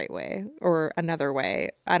the right way or another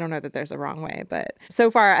way. I don't know that there's a wrong way, but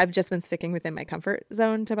so far I've just been sticking within my comfort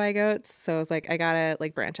zone to buy goats. So I was like, I gotta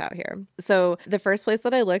like branch out here. So the first place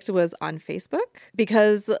that I looked was on Facebook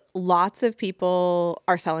because lots of people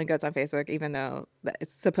are selling goats on Facebook, even though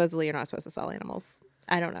it's supposedly you're not supposed to sell animals.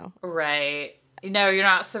 I don't know. Right. No, you're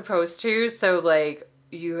not supposed to. So, like,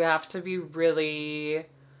 you have to be really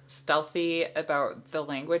stealthy about the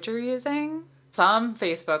language you're using. Some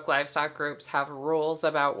Facebook livestock groups have rules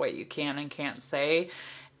about what you can and can't say.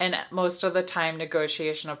 And most of the time,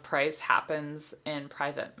 negotiation of price happens in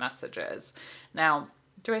private messages. Now,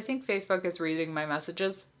 do I think Facebook is reading my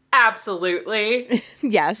messages? Absolutely.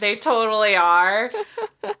 Yes. They totally are.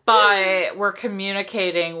 But we're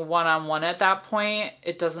communicating one-on-one at that point.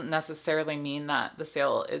 It doesn't necessarily mean that the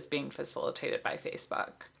sale is being facilitated by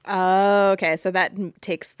Facebook. Oh, okay. So that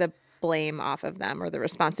takes the blame off of them or the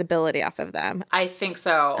responsibility off of them. I think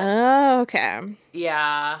so. Oh, okay.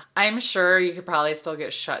 Yeah. I'm sure you could probably still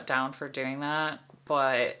get shut down for doing that,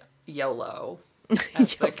 but YOLO,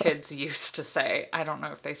 as the kids used to say. I don't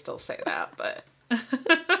know if they still say that, but...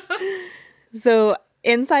 So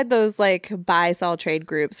inside those like buy, sell, trade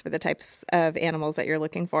groups for the types of animals that you're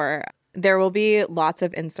looking for, there will be lots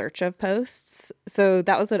of in search of posts. So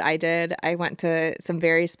that was what I did. I went to some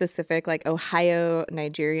very specific like Ohio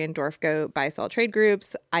Nigerian dwarf goat buy, sell, trade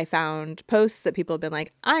groups. I found posts that people have been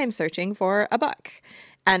like, I'm searching for a buck.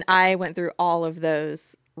 And I went through all of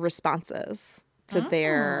those responses to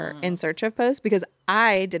their in search of posts because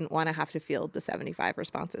I didn't want to have to field the 75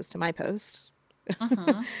 responses to my post.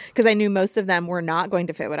 Because I knew most of them were not going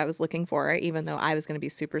to fit what I was looking for, even though I was going to be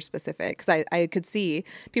super specific. Because I could see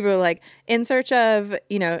people were like, in search of,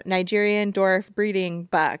 you know, Nigerian dwarf breeding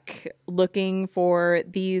buck, looking for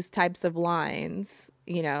these types of lines,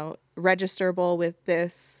 you know, registerable with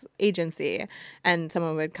this agency. And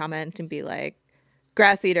someone would comment and be like,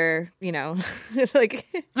 grass eater, you know, like,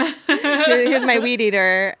 here's my weed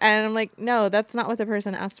eater. And I'm like, no, that's not what the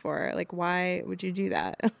person asked for. Like, why would you do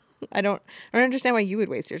that? I don't understand why you would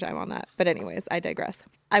waste your time on that. But anyways, I digress.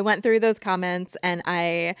 I went through those comments and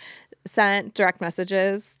I sent direct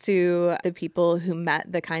messages to the people who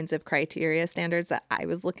met the kinds of criteria standards that I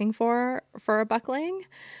was looking for a buckling.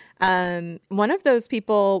 One of those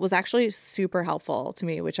people was actually super helpful to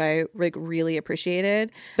me, which I like really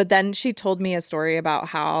appreciated. But then she told me a story about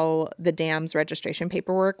how the dam's registration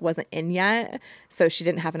paperwork wasn't in yet. So she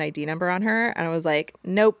didn't have an ID number on her. And I was like,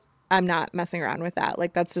 nope. I'm not messing around with that.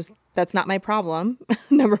 Like, that's not my problem,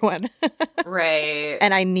 number one. Right.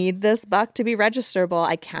 And I need this buck to be registerable.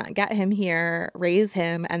 I can't get him here, raise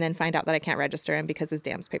him, and then find out that I can't register him because his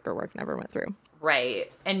dam's paperwork never went through. Right.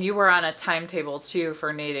 And you were on a timetable, too,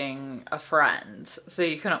 for needing a friend. So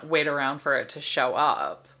you couldn't wait around for it to show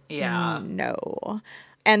up. Yeah. No.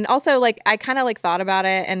 And also, like, I kind of like thought about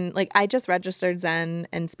it, and like I just registered Zen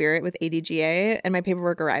and Spirit with ADGA, and my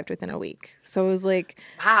paperwork arrived within a week. So it was like,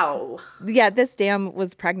 Wow. yeah, this dam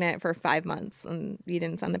was pregnant for 5 months, and you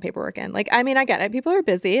didn't send the paperwork in. Like, I mean, I get it. People are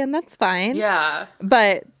busy, and that's fine. Yeah.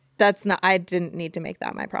 But that's not. I didn't need to make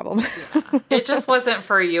that my problem. It just wasn't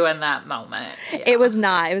for you in that moment. Yeah. It was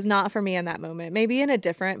not. It was not for me in that moment. Maybe in a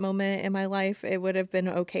different moment in my life, it would have been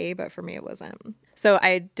okay, but for me, it wasn't. So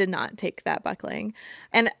I did not take that buckling.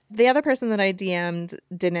 And the other person that I DM'd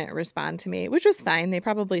didn't respond to me, which was fine. They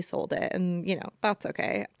probably sold it, and that's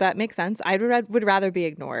okay. That makes sense. I would rather be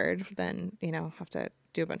ignored than have to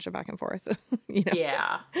do a bunch of back and forth.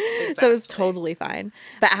 Yeah. Exactly. So it was totally fine.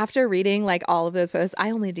 But after reading like all of those posts,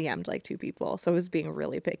 I only DM'd like 2 people. So I was being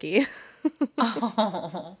really picky.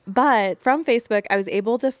 Oh. But from Facebook, I was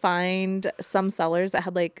able to find some sellers that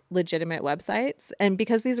had like legitimate websites. And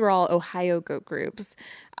because these were all Ohio goat groups,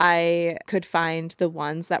 I could find the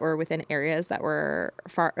ones that were within areas that were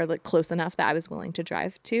far or like close enough that I was willing to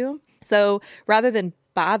drive to. So rather than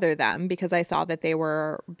bother them because I saw that they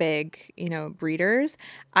were big, breeders,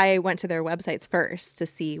 I went to their websites first to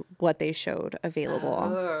see what they showed available.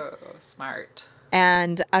 Oh, smart.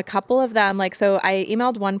 And a couple of them, so I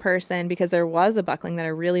emailed one person because there was a buckling that I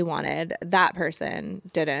really wanted. That person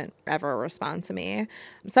didn't ever respond to me.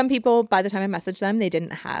 Some people, by the time I messaged them, they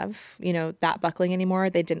didn't have, that buckling anymore.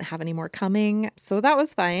 They didn't have any more coming. So that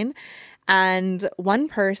was fine. And one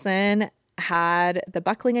person had the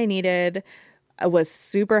buckling I needed, was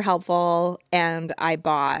super helpful, and I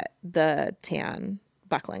bought the tan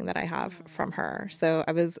buckling that I have from her. So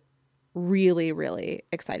I was really, really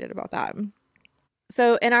excited about that.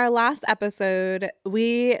 So in our last episode,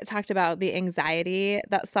 we talked about the anxiety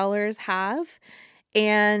that sellers have.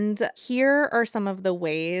 And here are some of the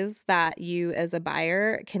ways that you as a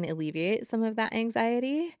buyer can alleviate some of that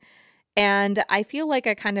anxiety. And I feel like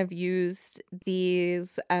I kind of used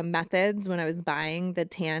these methods when I was buying the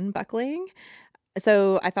tan buckling.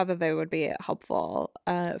 So I thought that they would be helpful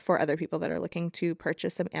for other people that are looking to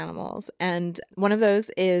purchase some animals. And one of those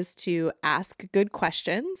is to ask good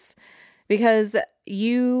questions, because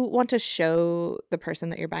you want to show the person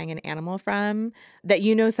that you're buying an animal from that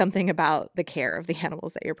you know something about the care of the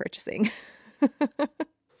animals that you're purchasing.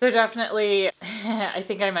 So definitely, I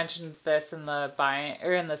think I mentioned this in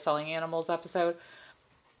the selling animals episode.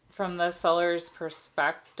 From the seller's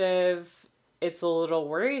perspective, it's a little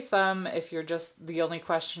worrisome if the only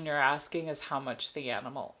question you're asking is how much the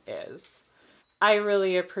animal is. I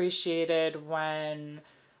really appreciated when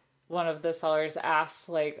one of the sellers asked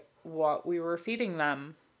what we were feeding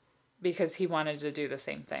them, because he wanted to do the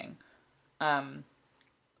same thing.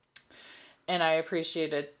 And I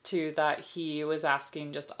appreciated too that he was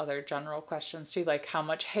asking just other general questions too, like how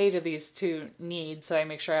much hay do these 2 need, so I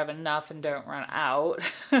make sure I have enough and don't run out.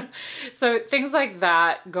 So things like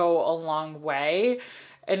that go a long way,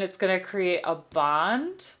 and it's going to create a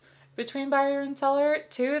bond between buyer and seller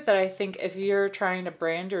too, that I think if you're trying to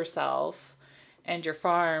brand yourself and your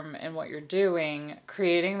farm and what you're doing,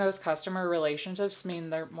 creating those customer relationships mean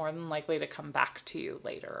they're more than likely to come back to you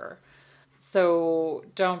later. So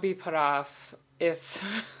don't be put off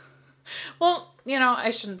if, well, I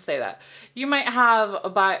shouldn't say that. You might have a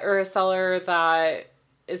buyer or a seller that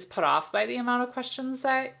is put off by the amount of questions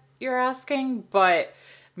that you're asking, but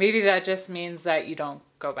maybe that just means that you don't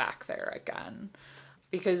go back there again.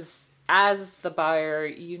 Because as the buyer,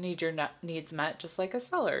 you need your needs met just like a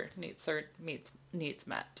seller needs their needs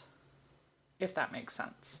met, if that makes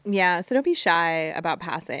sense. Yeah, so don't be shy about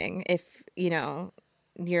passing if,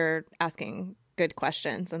 you're asking good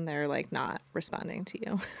questions and they're not responding to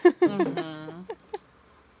you. Mm-hmm.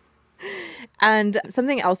 And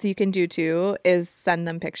something else you can do too is send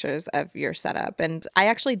them pictures of your setup. And I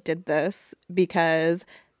actually did this because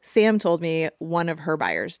Sam told me one of her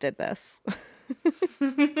buyers did this.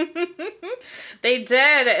 They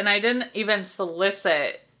did, and I didn't even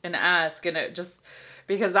solicit and ask, and it just,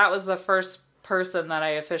 because that was the first person that I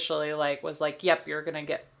officially was like, yep, you're gonna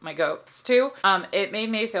get my goats too. It made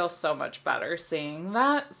me feel so much better seeing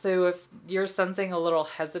that. So if you're sensing a little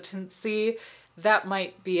hesitancy, that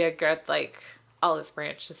might be a good olive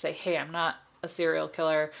branch to say, hey, I'm not a serial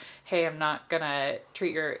killer. Hey, I'm not gonna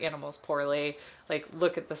treat your animals poorly.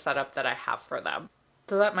 Look at the setup that I have for them.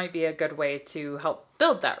 So that might be a good way to help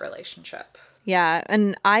build that relationship. Yeah,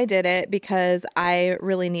 and I did it because I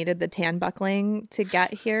really needed the tan buckling to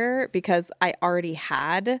get here because I already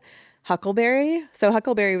had Huckleberry. So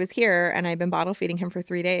Huckleberry was here and I've been bottle feeding him for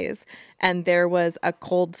 3 days, and there was a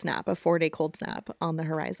cold snap, a 4-day cold snap on the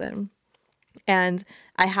horizon. And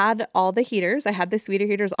I had all the heaters. I had the sweeter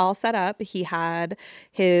heaters all set up. He had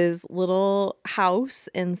his little house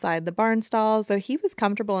inside the barn stall. So he was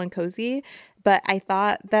comfortable and cozy. But I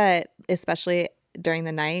thought that, especially during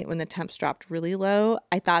the night when the temps dropped really low,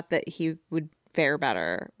 I thought that he would fare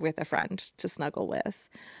better with a friend to snuggle with.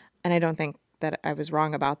 And I don't think that I was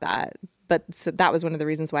wrong about that. But so that was one of the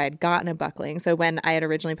reasons why I'd gotten a buckling. So when I had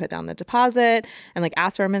originally put down the deposit and like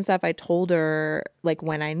asked for him and stuff, I told her like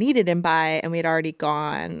when I needed him by, and we had already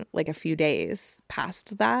gone like a few days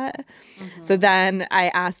past that. So then I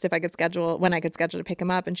asked if I could schedule to pick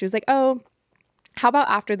him up, and she was like, "Oh, how about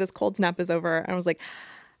after this cold snap is over?" And I was like,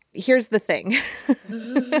 here's the thing.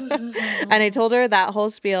 And I told her that whole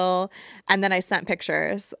spiel. And then I sent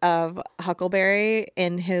pictures of Huckleberry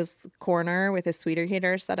in his corner with his sweeter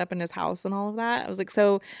heater set up in his house and all of that. I was like,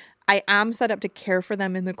 so I am set up to care for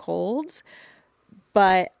them in the cold,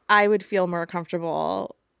 but I would feel more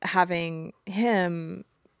comfortable having him,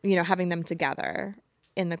 having them together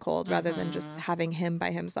in the cold rather than just having him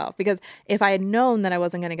by himself. Because if I had known that I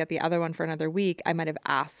wasn't going to get the other one for another week, I might have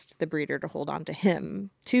asked the breeder to hold on to him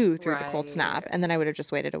too through the cold snap. And then I would have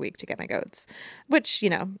just waited a week to get my goats, which,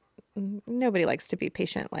 nobody likes to be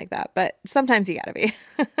patient like that. But sometimes you got to be.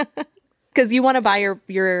 Because you want to buy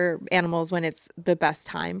your animals when it's the best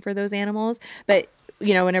time for those animals. But,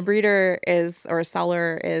 when a breeder or a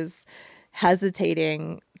seller is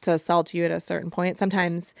hesitating to sell to you at a certain point,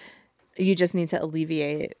 sometimes you just need to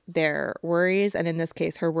alleviate their worries. And in this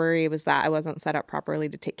case, her worry was that I wasn't set up properly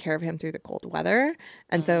to take care of him through the cold weather.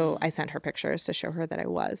 And so I sent her pictures to show her that I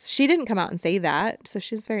was. She didn't come out and say that, so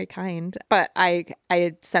she's very kind. But I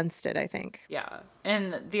sensed it, I think. Yeah.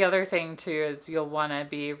 And the other thing, too, is you'll want to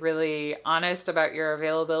be really honest about your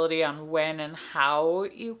availability on when and how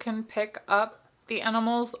you can pick up the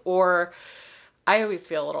animals. Or I always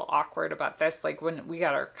feel a little awkward about this. Like when we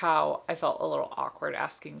got our cow, I felt a little awkward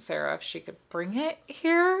asking Sarah if she could bring it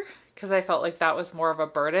here because I felt like that was more of a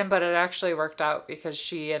burden, but it actually worked out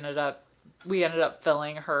because we ended up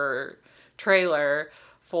filling her trailer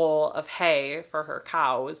full of hay for her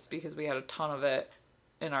cows because we had a ton of it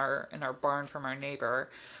in our barn from our neighbor,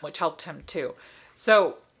 which helped him too.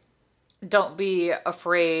 So don't be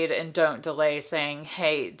afraid and don't delay saying,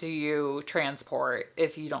 hey, do you transport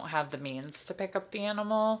if you don't have the means to pick up the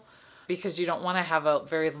animal? Because you don't want to have a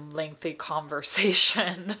very lengthy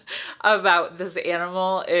conversation about this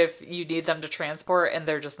animal if you need them to transport and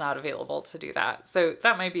they're just not available to do that. So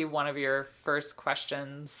that might be one of your first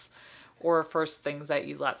questions or first things that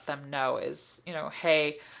you let them know is,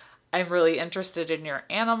 hey, I'm really interested in your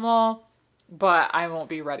animal, but I won't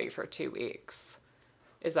be ready for 2 weeks.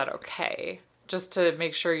 Is that okay? Just to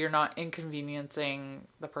make sure you're not inconveniencing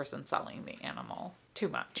the person selling the animal too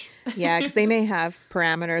much. Yeah, because they may have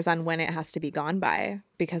parameters on when it has to be gone by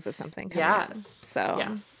because of something coming in. So,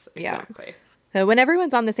 yes, exactly. Yeah. So when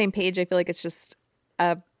everyone's on the same page, I feel like it's just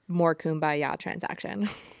a more kumbaya transaction.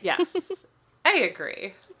 Yes, I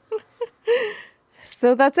agree.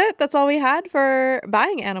 So that's it. That's all we had for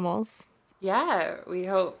buying animals. Yeah, we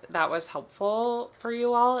hope that was helpful for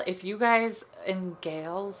you all. If you guys and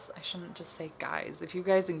gals, I shouldn't just say guys, if you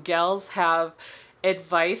guys and gals have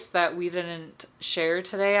advice that we didn't share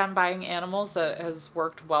today on buying animals that has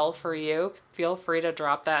worked well for you, feel free to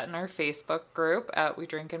drop that in our Facebook group at We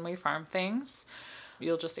Drink and We Farm Things.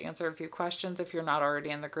 You'll just answer a few questions if you're not already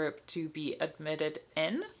in the group to be admitted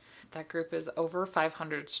in. That group is over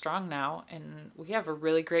 500 strong now, and we have a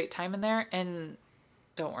really great time in there. And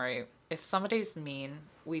don't worry, if somebody's mean,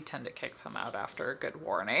 we tend to kick them out after a good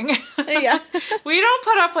warning. Yeah. We don't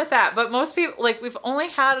put up with that. But most people, we've only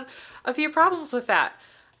had a few problems with that.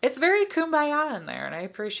 It's very kumbaya in there, and I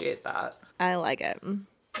appreciate that. I like it.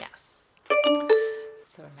 Yes.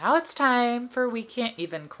 So now it's time for We Can't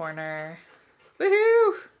Even Corner.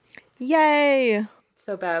 Woohoo! Yay!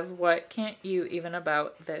 So, Bev, what can't you even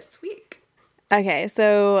about this week? Okay,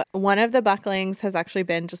 so one of the bucklings has actually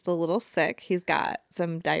been just a little sick. He's got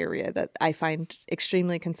some diarrhea that I find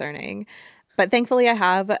extremely concerning. But thankfully, I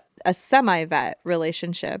have a semi-vet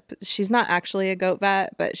relationship. She's not actually a goat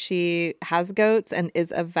vet, but she has goats and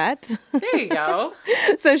is a vet. There you go.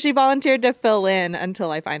 So she volunteered to fill in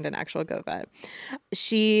until I find an actual goat vet.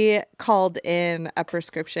 She called in a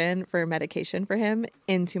prescription for medication for him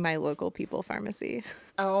into my local People pharmacy.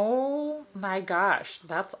 Oh my gosh,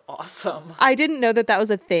 that's awesome. I didn't know that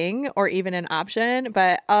was a thing or even an option,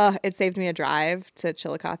 but it saved me a drive to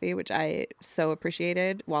Chillicothe, which I so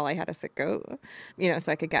appreciated while I had a sick goat,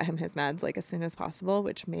 so I could get him him his meds like as soon as possible,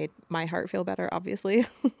 which made my heart feel better, obviously.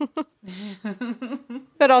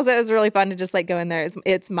 But also it was really fun to just like go in there.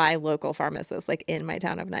 It's my local pharmacist, like in my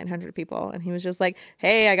town of 900 people. And he was just like,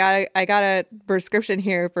 hey, I got a prescription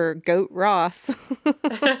here for Goat Ross.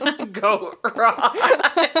 Goat Ross.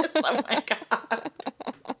 Oh my God.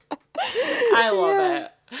 I love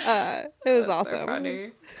it. It was That's awesome. So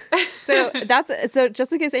funny. So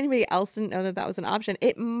just in case anybody else didn't know that that was an option,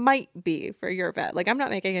 it might be for your vet. Like I'm not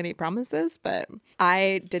making any promises, but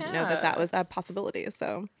I didn't know that that was a possibility.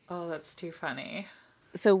 So Oh, that's too funny.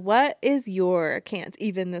 So what is your can't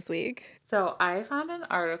even this week? So I found an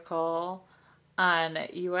article on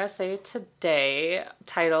USA Today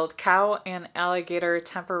titled Cow and Alligator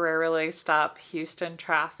Temporarily Stop Houston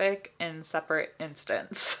Traffic in Separate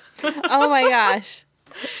Instance. Oh my gosh.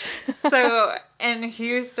 So in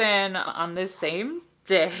Houston on this same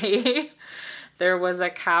day, there was a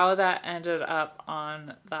cow that ended up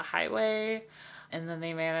on the highway, and then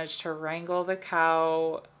they managed to wrangle the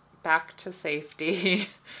cow back to safety.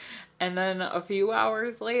 And then a few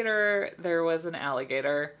hours later, there was an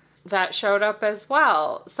alligator that showed up as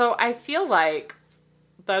well. So I feel like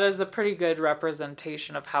that is a pretty good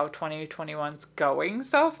representation of how 2021's going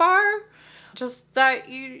so far. Just that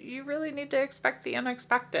you really need to expect the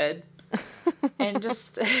unexpected and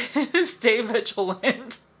just stay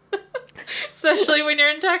vigilant. Especially when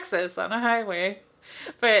you're in Texas on a highway.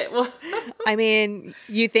 But, well, I mean,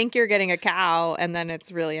 you think you're getting a cow and then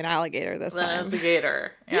it's really an alligator this then time. it's a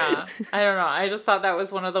gator. Yeah. I don't know. I just thought that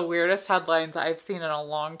was one of the weirdest headlines I've seen in a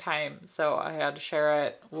long time. So I had to share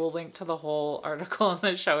it. We'll link to the whole article in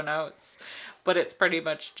the show notes. But it's pretty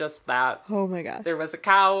much just that. Oh my gosh. There was a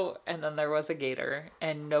cow and then there was a gator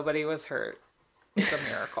and nobody was hurt. It's a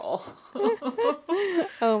miracle.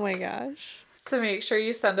 Oh my gosh. So make sure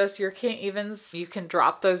you send us your can't evens. You can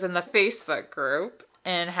drop those in the Facebook group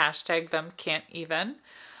and hashtag them can't even.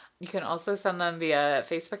 You can also send them via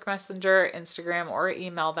Facebook Messenger, Instagram, or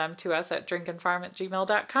email them to us at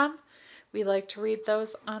drinkandfarm@gmail.com. We like to read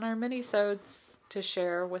those on our minisodes to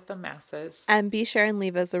share with the masses. And be sure and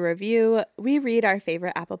leave us a review. We read our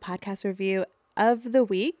favorite Apple Podcast review of the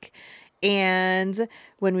week. And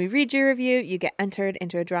when we read your review, you get entered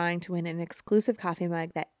into a drawing to win an exclusive coffee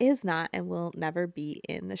mug that is not and will never be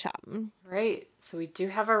in the shop. Right. So we do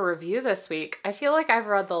have a review this week. I feel like I've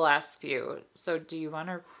read the last few. So do you want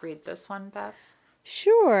to read this one, Beth?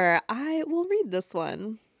 Sure, I will read this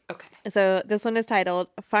one. Okay. So this one is titled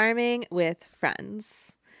Farming with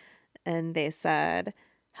Friends. And they said,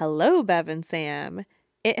 hello, Bev and Sam.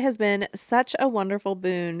 It has been such a wonderful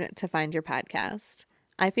boon to find your podcast.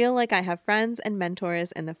 I feel like I have friends and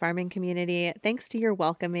mentors in the farming community thanks to your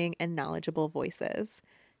welcoming and knowledgeable voices.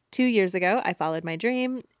 2 years ago, I followed my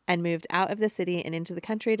dream and moved out of the city and into the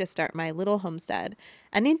country to start my little homestead.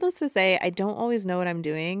 And needless to say, I don't always know what I'm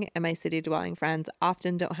doing, and my city-dwelling friends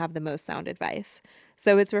often don't have the most sound advice.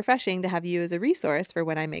 So it's refreshing to have you as a resource for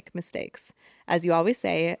when I make mistakes. As you always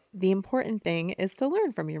say, the important thing is to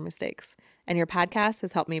learn from your mistakes, and your podcast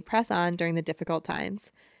has helped me press on during the difficult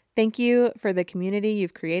times. Thank you for the community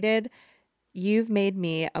you've created. You've made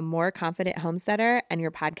me a more confident homesteader, and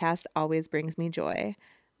your podcast always brings me joy.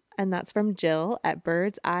 And that's from Jill at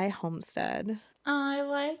Bird's Eye Homestead. I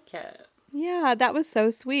like it. Yeah, that was so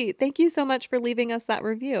sweet. Thank you so much for leaving us that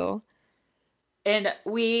review. And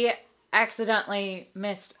we accidentally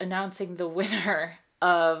missed announcing the winner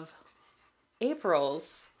of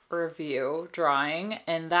April's review drawing,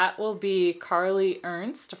 and that will be Carly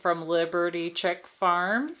Ernst from Liberty Chick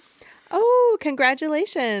Farms. Oh,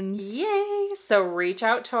 congratulations. Yay! So reach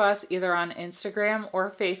out to us either on Instagram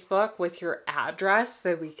or Facebook with your address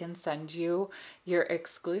so we can send you your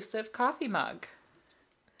exclusive coffee mug.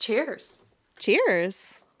 Cheers.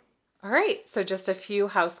 Cheers. All right, so just a few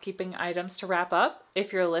housekeeping items to wrap up.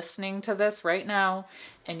 If you're listening to this right now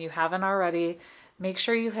and you haven't already, make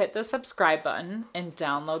sure you hit the subscribe button and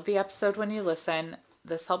download the episode when you listen.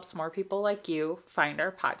 This helps more people like you find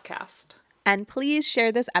our podcast. And please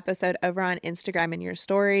share this episode over on Instagram in your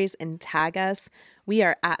stories and tag us. We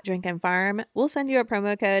are at Drink and Farm. We'll send you a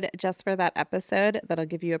promo code just for that episode that'll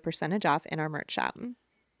give you a percentage off in our merch shop.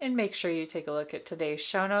 And make sure you take a look at today's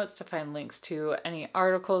show notes to find links to any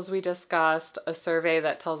articles we discussed, a survey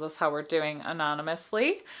that tells us how we're doing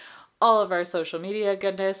anonymously, all of our social media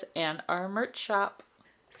goodness, and our merch shop.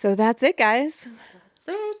 So that's it, guys. That's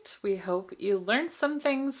it. We hope you learned some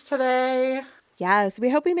things today. Yes, we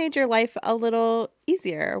hope we made your life a little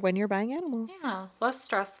easier when you're buying animals. Yeah, less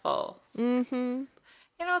stressful. Mm-hmm.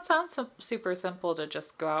 You know, it sounds super simple to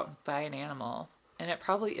just go out and buy an animal. And it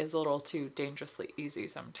probably is a little too dangerously easy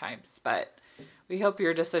sometimes. But we hope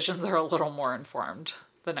your decisions are a little more informed.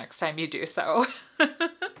 the next time you do so.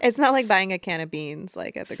 It's not like buying a can of beans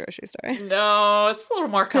like at the grocery store. No, it's a little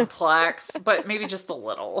more complex, but maybe just a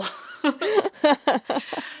little.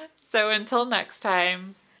 So until next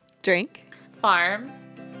time, Drink farm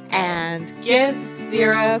and give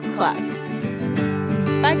 0 clucks.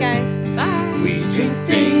 Bye, guys. Bye. We drink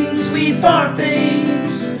things, we farm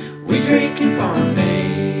things. We drink and farm things.